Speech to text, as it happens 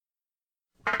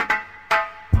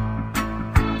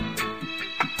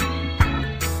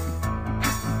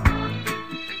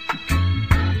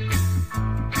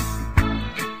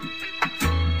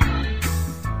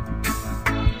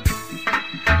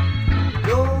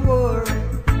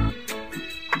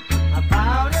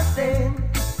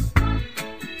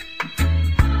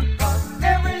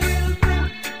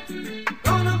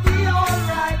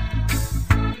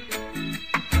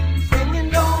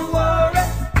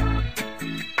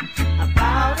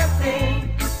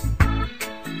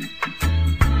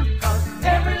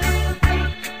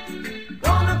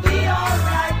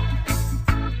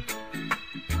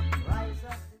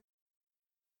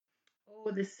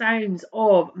the sounds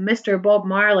of Mr. Bob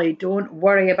Marley, Don't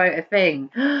Worry About a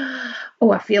Thing.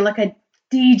 Oh, I feel like a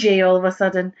DJ all of a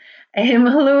sudden.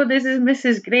 Hello, this is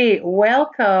Mrs. Gray.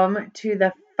 Welcome to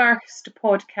the first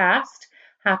podcast,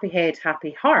 Happy Head,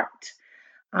 Happy Heart.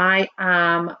 I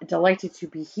am delighted to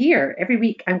be here. Every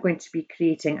week I'm going to be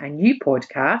creating a new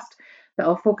podcast that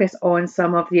will focus on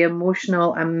some of the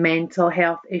emotional and mental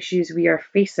health issues we are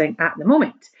facing at the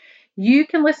moment. You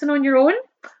can listen on your own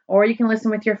or you can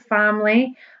listen with your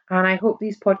family, and I hope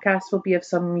these podcasts will be of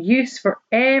some use for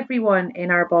everyone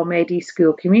in our Balmedi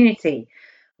school community.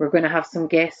 We're going to have some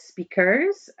guest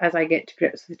speakers as I get to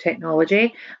grips with the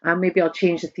technology, and maybe I'll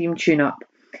change the theme tune up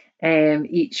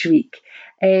each week.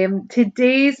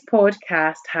 Today's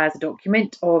podcast has a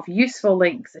document of useful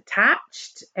links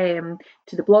attached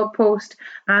to the blog post,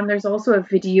 and there's also a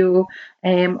video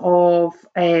of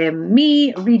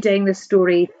me reading the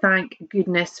story Thank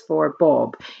Goodness for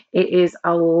Bob. It is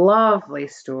a lovely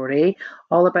story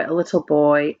all about a little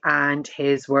boy and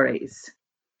his worries.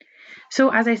 So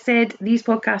as I said, these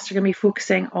podcasts are going to be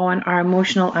focusing on our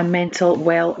emotional and mental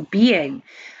well-being.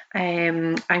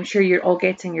 I'm sure you're all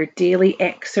getting your daily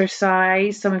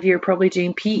exercise. Some of you are probably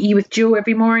doing PE with Joe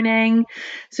every morning.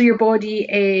 So your body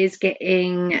is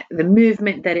getting the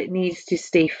movement that it needs to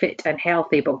stay fit and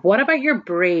healthy. But what about your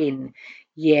brain?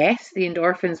 Yes, the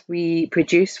endorphins we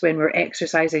produce when we're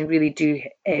exercising really do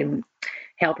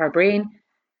help our brain.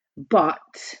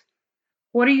 But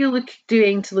what are you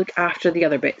doing to look after the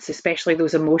other bits, especially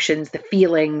those emotions, the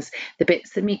feelings, the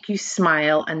bits that make you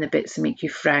smile and the bits that make you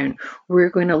frown? We're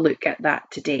going to look at that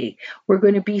today. We're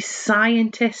going to be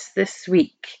scientists this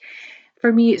week. For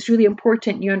me, it's really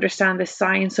important you understand the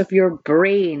science of your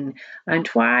brain and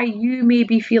why you may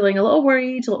be feeling a little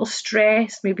worried, a little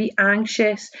stressed, maybe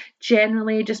anxious.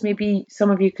 Generally, just maybe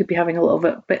some of you could be having a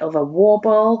little bit of a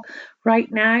wobble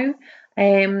right now.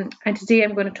 And today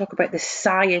I'm going to talk about the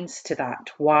science to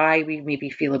that, why we maybe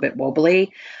feel a bit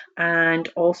wobbly, and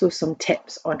also some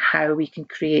tips on how we can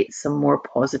create some more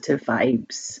positive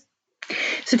vibes.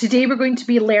 So today we're going to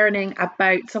be learning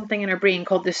about something in our brain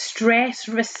called the stress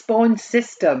response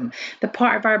system, the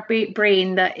part of our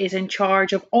brain that is in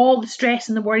charge of all the stress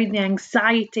and the worry and the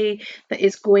anxiety that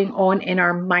is going on in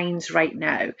our minds right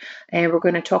now. And we're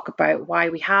going to talk about why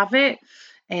we have it,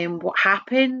 and what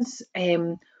happens,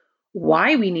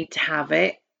 why we need to have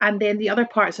it, and then the other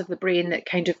parts of the brain that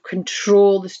kind of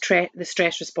control the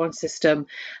stress response system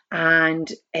and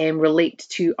relate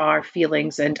to our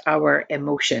feelings and our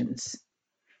emotions.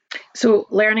 So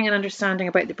learning and understanding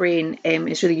about the brain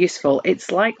is really useful. It's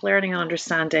like learning and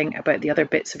understanding about the other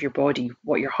bits of your body,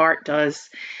 what your heart does,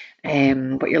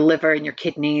 what your liver and your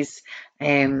kidneys,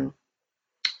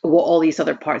 what all these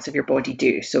other parts of your body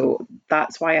do. So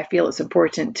that's why I feel it's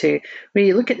important to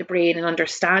really look at the brain and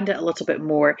understand it a little bit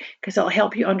more, because it'll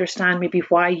help you understand maybe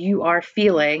why you are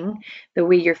feeling the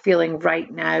way you're feeling right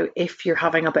now, if you're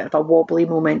having a bit of a wobbly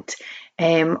moment,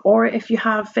 or if you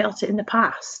have felt it in the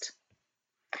past.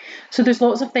 So there's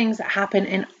lots of things that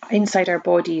happen inside our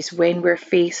bodies when we're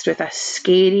faced with a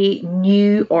scary,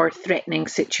 new or threatening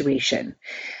situation.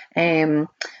 And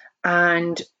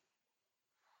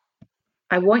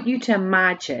I want you to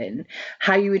imagine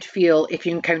how you would feel if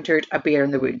you encountered a bear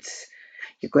in the woods.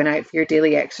 You're going out for your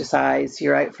daily exercise,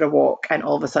 you're out for a walk, and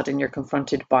all of a sudden you're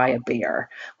confronted by a bear.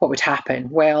 What would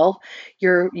happen? Well,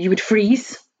 you would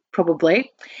freeze,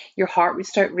 probably. Your heart would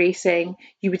start racing.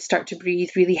 You would start to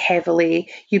breathe really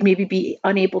heavily. You'd maybe be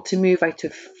unable to move out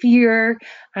of fear,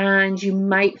 and you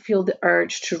might feel the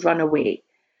urge to run away.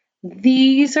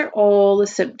 These are all the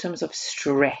symptoms of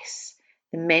stress,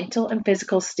 the mental and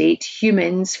physical state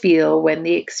humans feel when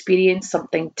they experience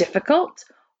something difficult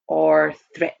or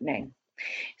threatening.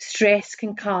 Stress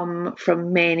can come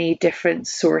from many different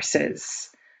sources.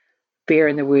 Bear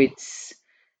in the woods,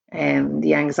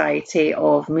 the anxiety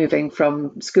of moving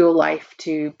from school life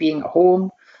to being at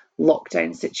home,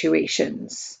 lockdown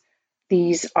situations.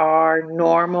 These are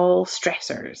normal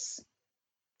stressors.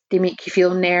 They make you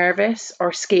feel nervous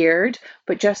or scared,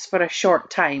 but just for a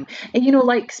short time. And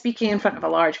like speaking in front of a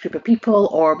large group of people,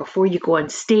 or before you go on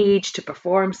stage to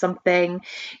perform something,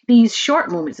 these short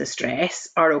moments of stress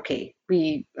are okay.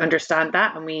 We understand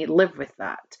that and we live with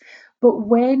that. But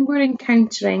when we're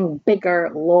encountering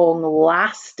bigger,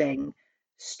 long-lasting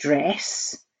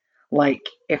stress, like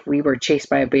if we were chased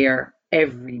by a bear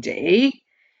every day,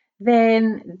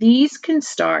 then these can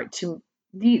start to,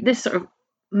 this sort of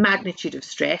magnitude of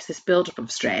stress, this buildup of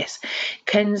stress,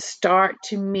 can start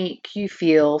to make you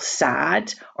feel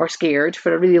sad or scared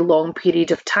for a really long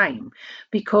period of time,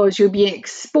 because you're being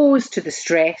exposed to the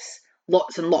stress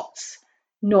lots and lots,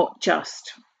 not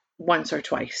just once or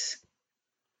twice.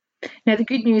 Now, the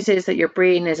good news is that your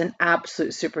brain is an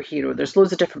absolute superhero. There's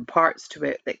loads of different parts to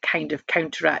it that kind of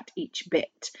counteract each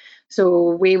bit.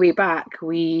 So way back,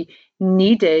 we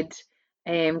needed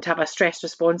to have a stress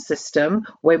response system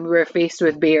when we were faced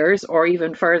with bears, or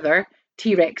even further,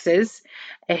 T-Rexes.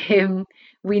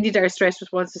 We need our stress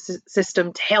response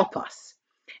system to help us.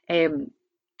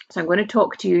 So I'm going to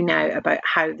talk to you now about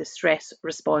how the stress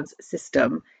response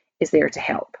system is there to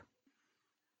help.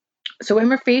 So when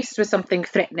we're faced with something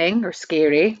threatening or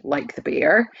scary, like the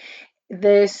bear,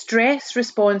 the stress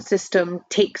response system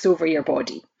takes over your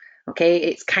body. Okay,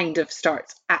 it kind of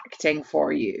starts acting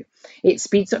for you. It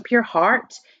speeds up your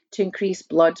heart to increase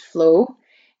blood flow.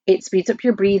 It speeds up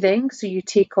your breathing so you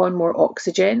take on more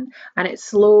oxygen, and it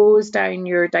slows down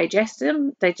your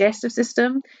digestive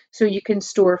system so you can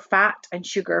store fat and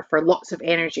sugar for lots of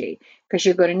energy, because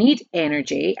you're going to need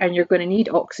energy and you're going to need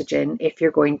oxygen if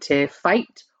you're going to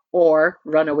fight or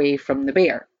run away from the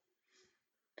bear.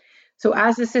 So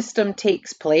as the system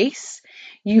takes place,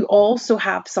 you also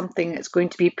have something that's going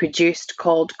to be produced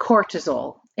called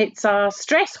cortisol. It's a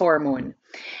stress hormone.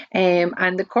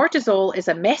 And the cortisol is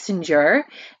a messenger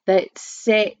that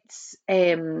sets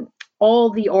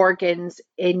all the organs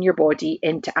in your body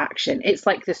into action. It's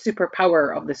like the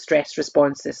superpower of the stress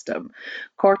response system.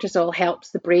 Cortisol helps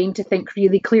the brain to think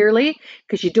really clearly,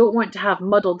 because you don't want to have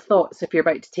muddled thoughts if you're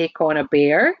about to take on a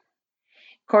bear.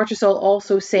 Cortisol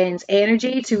also sends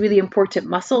energy to really important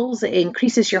muscles. It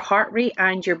increases your heart rate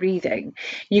and your breathing.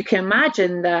 You can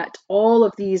imagine that all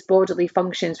of these bodily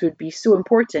functions would be so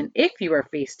important if you were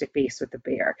face to face with a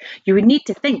bear. You would need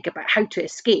to think about how to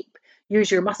escape,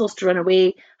 use your muscles to run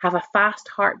away, have a fast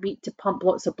heartbeat to pump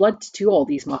lots of blood to all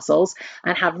these muscles,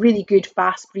 and have really good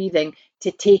fast breathing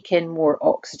to take in more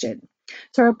oxygen.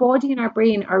 So our body and our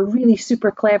brain are really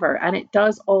super clever, and it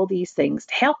does all these things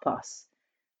to help us.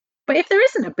 But if there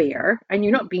isn't a bear and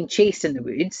you're not being chased in the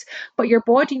woods, but your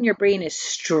body and your brain is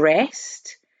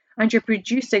stressed and you're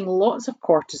producing lots of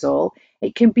cortisol,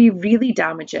 it can be really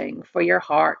damaging for your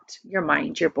heart, your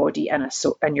mind, your body, and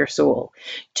your soul.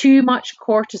 Too much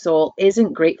cortisol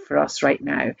isn't great for us right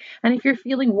now. And if you're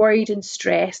feeling worried and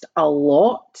stressed a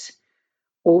lot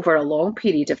over a long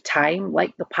period of time,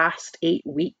 like the past 8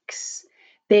 weeks,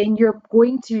 then you're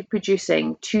going to be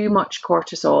producing too much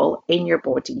cortisol in your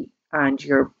body, and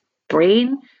your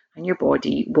brain and your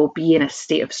body will be in a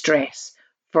state of stress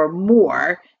for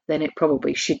more than it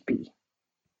probably should be.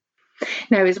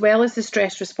 Now, as well as the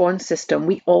stress response system,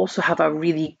 we also have a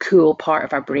really cool part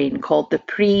of our brain called the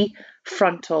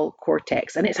prefrontal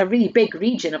cortex. And it's a really big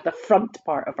region of the front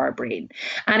part of our brain.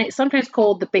 And it's sometimes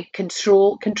called the big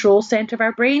control center of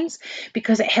our brains,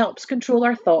 because it helps control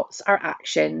our thoughts, our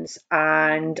actions,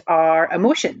 and our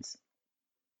emotions.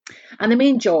 And the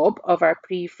main job of our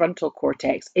prefrontal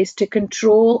cortex is to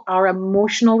control our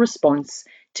emotional response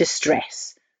to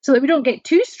stress so that we don't get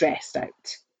too stressed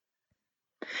out.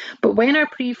 But when our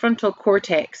prefrontal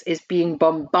cortex is being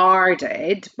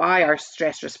bombarded by our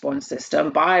stress response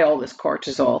system, by all this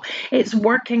cortisol, it's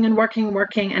working and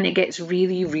working, and it gets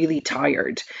really, really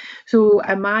tired. So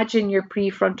imagine your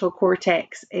prefrontal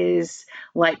cortex is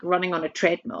like running on a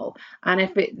treadmill. And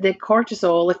if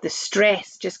the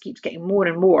stress just keeps getting more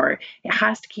and more, it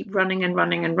has to keep running and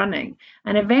running and running.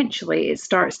 And eventually it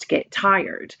starts to get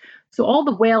tired. So all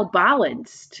the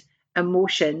well-balanced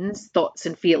emotions, thoughts,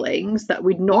 and feelings that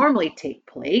would normally take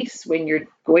place when you're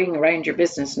going around your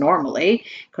business normally,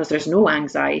 because there's no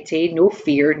anxiety, no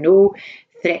fear, no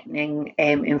threatening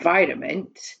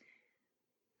environment.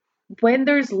 When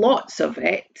there's lots of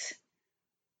it,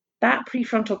 that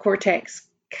prefrontal cortex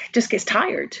just gets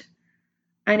tired,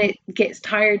 and it gets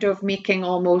tired of making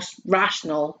almost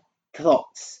rational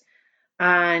thoughts,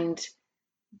 and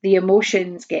the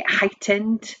emotions get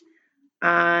heightened,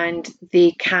 and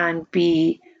they can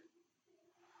be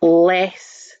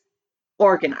less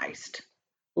organized,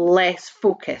 less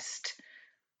focused,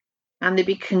 and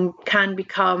they can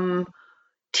become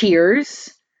tears,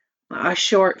 a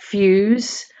short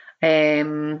fuse,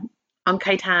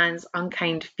 unkind hands,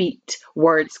 unkind feet.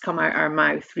 Words come out our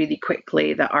mouth really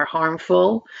quickly that are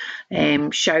harmful,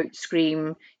 shout,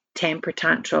 scream, temper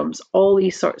tantrums, all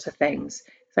these sorts of things.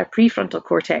 So our prefrontal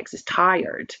cortex is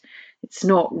tired. It's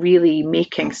not really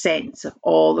making sense of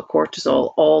all the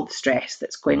cortisol, all the stress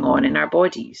that's going on in our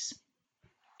bodies.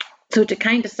 So to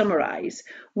kind of summarize,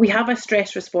 we have a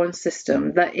stress response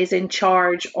system that is in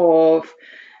charge of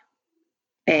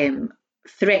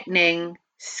threatening,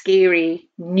 scary,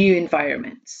 new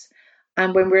environments.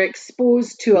 And when we're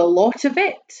exposed to a lot of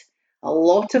it, a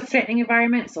lot of threatening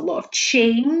environments, a lot of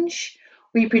change,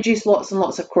 we produce lots and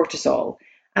lots of cortisol.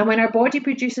 And when our body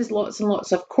produces lots and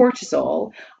lots of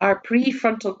cortisol, our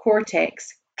prefrontal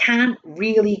cortex can't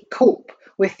really cope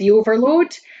with the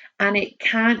overload, and it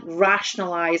can't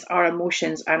rationalize our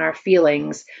emotions and our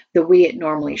feelings the way it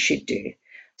normally should do.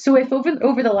 So if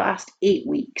over the last 8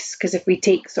 weeks, because if we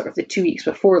take sort of the 2 weeks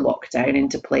before lockdown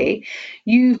into play,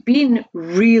 you've been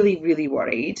really, really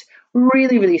worried,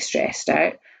 really, really stressed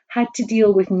out, had to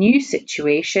deal with new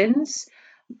situations,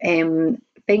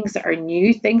 things that are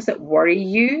new, things that worry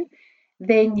you,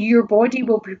 then your body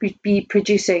will be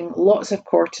producing lots of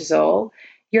cortisol.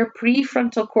 Your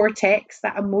prefrontal cortex,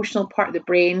 that emotional part of the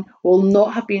brain, will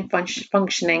not have been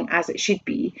functioning as it should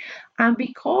be. And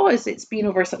because it's been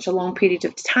over such a long period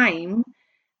of time,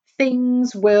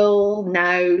 things will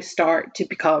now start to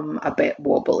become a bit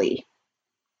wobbly.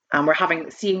 And we're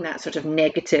seeing that sort of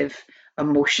negative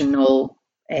emotional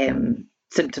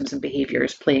symptoms and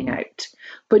behaviours playing out.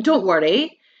 But don't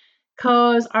worry,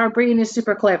 because our brain is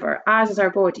super clever, as is our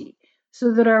body.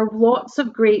 So there are lots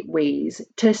of great ways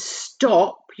to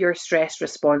stop your stress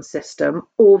response system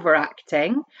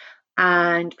overacting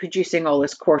and producing all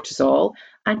this cortisol,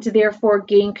 and to therefore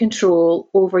gain control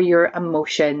over your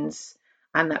emotions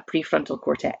and that prefrontal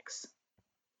cortex.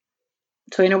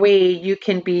 So in a way, you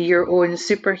can be your own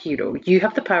superhero. You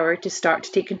have the power to start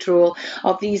to take control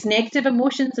of these negative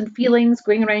emotions and feelings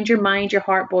going around your mind, your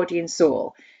heart, body, and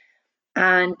soul.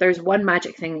 And there's one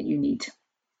magic thing that you need,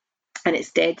 and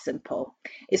it's dead simple.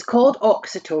 It's called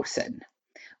oxytocin.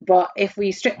 But if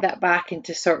we strip that back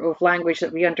into sort of language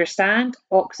that we understand,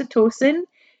 oxytocin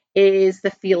is the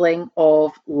feeling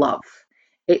of love.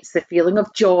 It's the feeling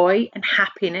of joy and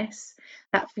happiness,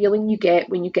 that feeling you get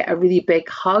when you get a really big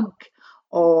hug,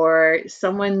 or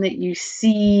someone that you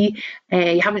see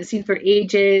you haven't seen for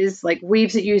ages, like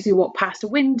waves at you as you walk past a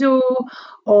window,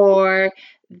 or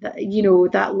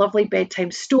that lovely bedtime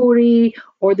story,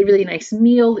 or the really nice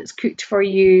meal that's cooked for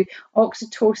you.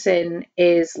 Oxytocin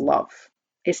is love.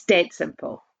 It's dead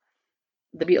simple.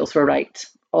 The Beatles were right.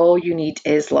 All you need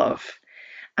is love.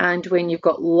 And when you've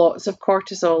got lots of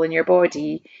cortisol in your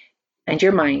body and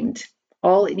your mind,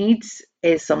 all it needs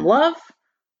is some love,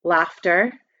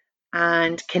 laughter,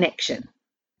 and connection.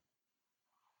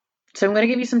 So I'm going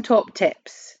to give you some top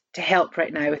tips to help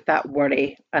right now with that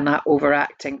worry and that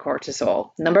overacting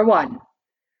cortisol. Number 1,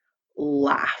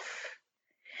 laugh.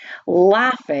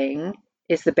 Laughing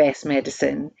is the best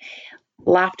medicine.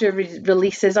 Laughter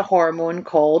releases a hormone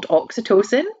called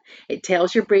oxytocin. It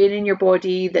tells your brain and your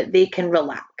body that they can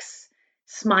relax.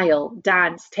 Smile,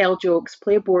 dance, tell jokes,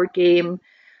 play a board game,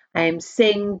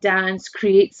 sing, dance,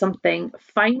 create something.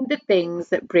 Find the things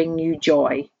that bring you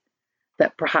joy,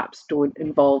 that perhaps don't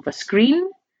involve a screen.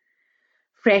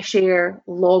 Fresh air,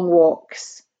 long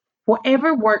walks,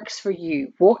 whatever works for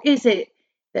you. What is it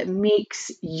that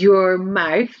makes your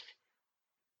mouth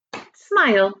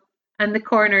smile and the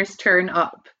corners turn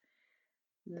up?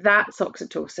 That's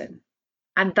oxytocin.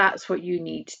 And that's what you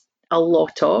need a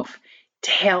lot of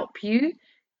to help you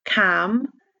calm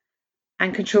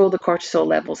and control the cortisol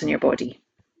levels in your body.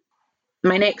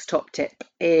 My next top tip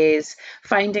is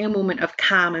finding a moment of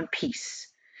calm and peace.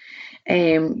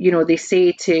 They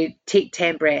say to take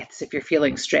 10 breaths if you're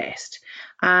feeling stressed,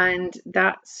 and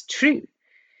that's true.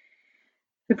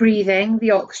 The breathing,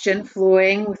 the oxygen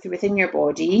flowing within your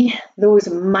body, those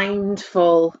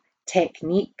mindful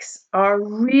techniques are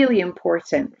really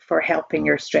important for helping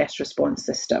your stress response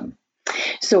system.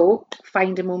 So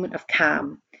find a moment of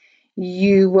calm.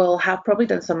 You will have probably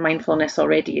done some mindfulness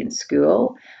already in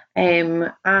school.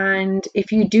 And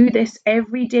if you do this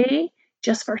every day,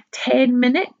 just for 10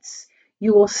 minutes,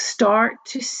 you will start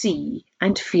to see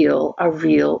and feel a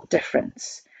real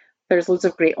difference. There's loads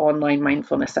of great online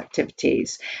mindfulness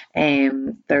activities.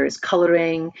 There's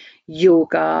colouring,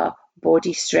 yoga,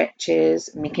 body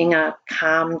stretches, making a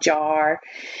calm jar,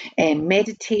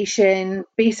 meditation,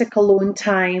 basic alone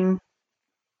time,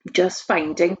 just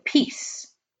finding peace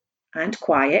and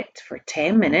quiet for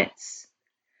 10 minutes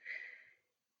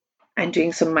and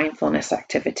doing some mindfulness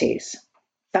activities.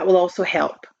 That will also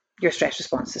help your stress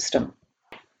response system.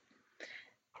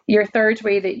 Your third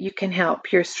way that you can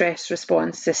help your stress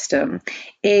response system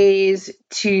is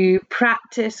to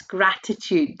practice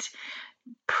gratitude.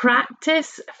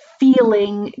 Practice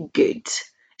feeling good.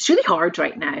 It's really hard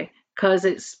right now because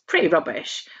it's pretty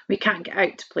rubbish. We can't get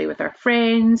out to play with our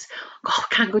friends. Oh,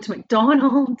 can't go to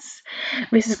McDonald's.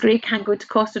 Mrs. Gray can't go to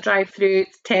Costa drive-through.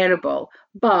 It's terrible.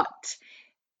 But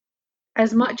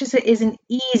as much as it isn't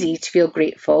easy to feel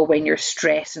grateful when you're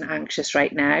stressed and anxious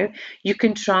right now, you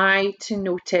can try to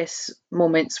notice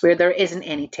moments where there isn't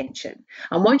any tension.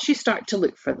 And once you start to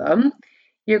look for them,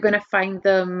 you're going to find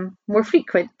them more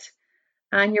frequent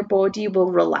and your body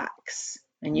will relax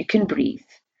and you can breathe.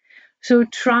 So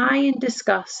try and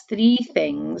discuss 3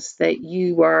 things that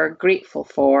you are grateful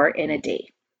for in a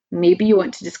day. Maybe you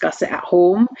want to discuss it at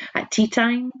home, at tea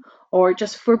time, or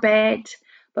just for bed,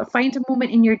 but find a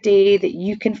moment in your day that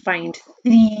you can find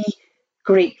 3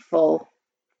 grateful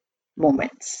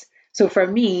moments. So for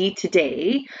me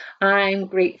today, I'm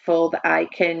grateful that I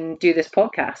can do this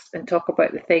podcast and talk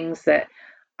about the things that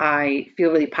I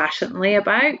feel really passionately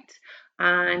about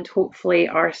and hopefully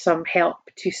are some help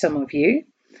to some of you.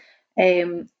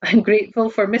 I'm grateful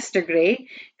for Mr. Gray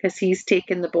because he's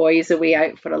taken the boys away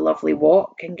out for a lovely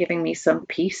walk and giving me some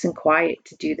peace and quiet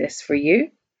to do this for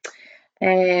you.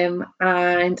 And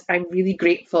I'm really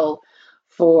grateful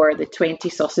for the 20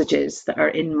 sausages that are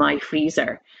in my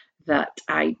freezer that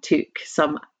I took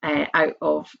some out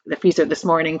of the freezer this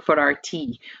morning for our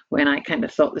tea when I kind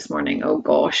of thought this morning, oh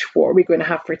gosh, what are we going to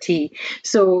have for tea?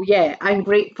 So yeah, I'm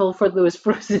grateful for those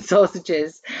frozen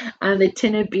sausages and the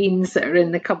tin of beans that are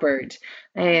in the cupboard,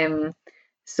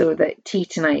 so that tea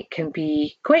tonight can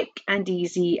be quick and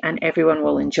easy and everyone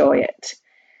will enjoy it.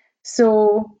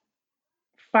 So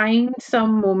find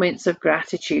some moments of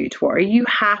gratitude. What are you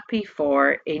happy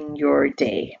for in your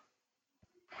day?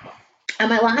 And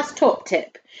my last top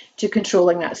tip to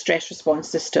controlling that stress response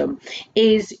system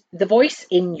is the voice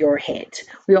in your head.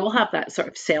 We all have that sort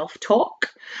of self-talk,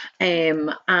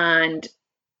 and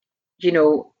you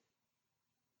know,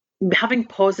 having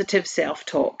positive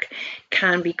self-talk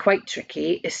can be quite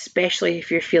tricky, especially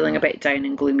if you're feeling a bit down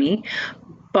and gloomy.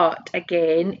 But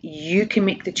again, you can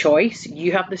make the choice.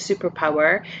 You have the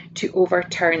superpower to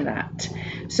overturn that.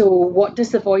 So what does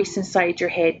the voice inside your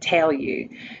head tell you?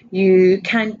 You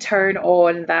can turn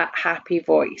on that happy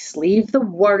voice. Leave the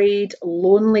worried,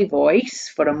 lonely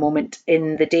voice for a moment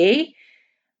in the day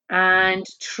and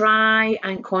try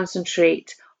and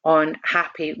concentrate on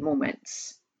happy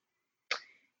moments.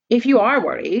 If you are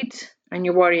worried and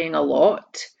you're worrying a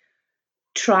lot,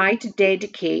 try to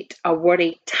dedicate a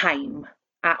worry time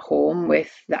at home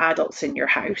with the adults in your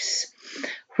house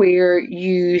where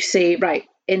you say, right,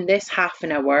 in this half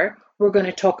an hour, we're going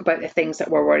to talk about the things that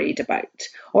we're worried about,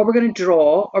 or we're going to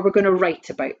draw, or we're going to write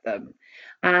about them.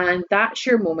 And that's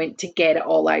your moment to get it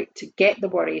all out, to get the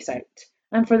worries out.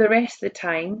 And for the rest of the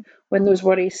time, when those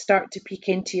worries start to peek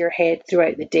into your head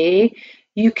throughout the day,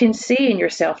 you can say in your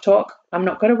self-talk, I'm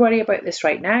not going to worry about this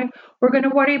right now. We're going to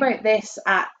worry about this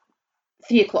at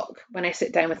 3 o'clock when I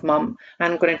sit down with mum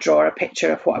and I'm going to draw a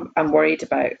picture of what I'm worried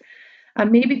about.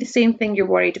 And maybe the same thing you're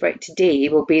worried about today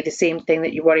will be the same thing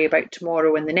that you worry about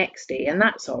tomorrow and the next day. And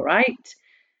that's all right.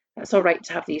 That's all right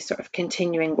to have these sort of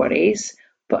continuing worries.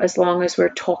 But as long as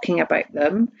we're talking about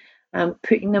them and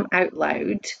putting them out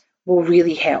loud will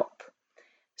really help.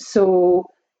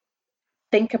 So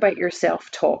think about your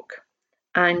self-talk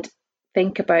and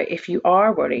think about, if you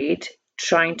are worried,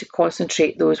 trying to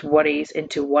concentrate those worries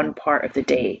into one part of the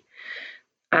day.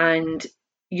 And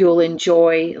you'll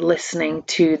enjoy listening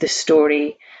to the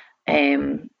story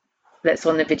that's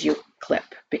on the video clip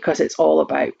because it's all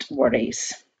about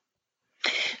worries.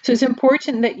 So it's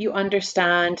important that you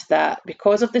understand that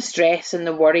because of the stress and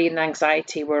the worry and the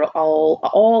anxiety we're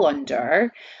all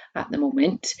under at the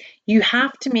moment, you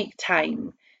have to make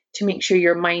time to make sure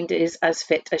your mind is as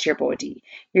fit as your body.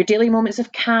 Your daily moments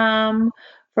of calm,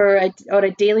 or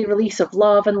a daily release of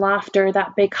love and laughter,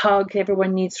 that big hug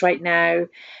everyone needs right now.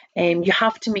 You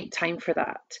have to make time for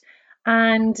that.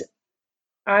 And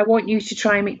I want you to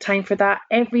try and make time for that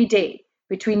every day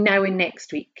between now and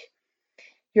next week.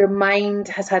 Your mind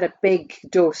has had a big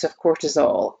dose of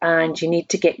cortisol and you need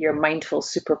to get your mindful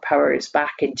superpowers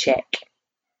back in check.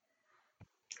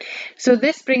 So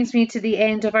this brings me to the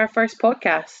end of our first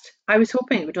podcast. I was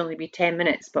hoping it would only be 10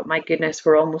 minutes, but my goodness,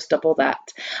 we're almost double that.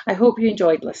 I hope you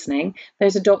enjoyed listening.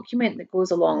 There's a document that goes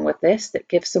along with this that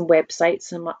gives some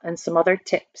websites and some other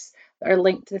tips that are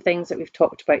linked to the things that we've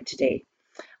talked about today.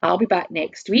 I'll be back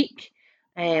next week.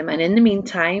 And in the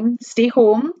meantime, stay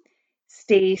home,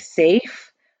 stay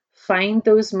safe, find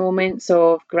those moments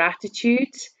of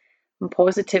gratitude and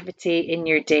positivity in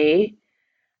your day,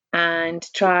 and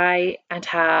try and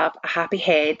have a happy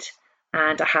head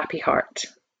and a happy heart.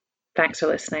 Thanks for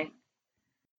listening.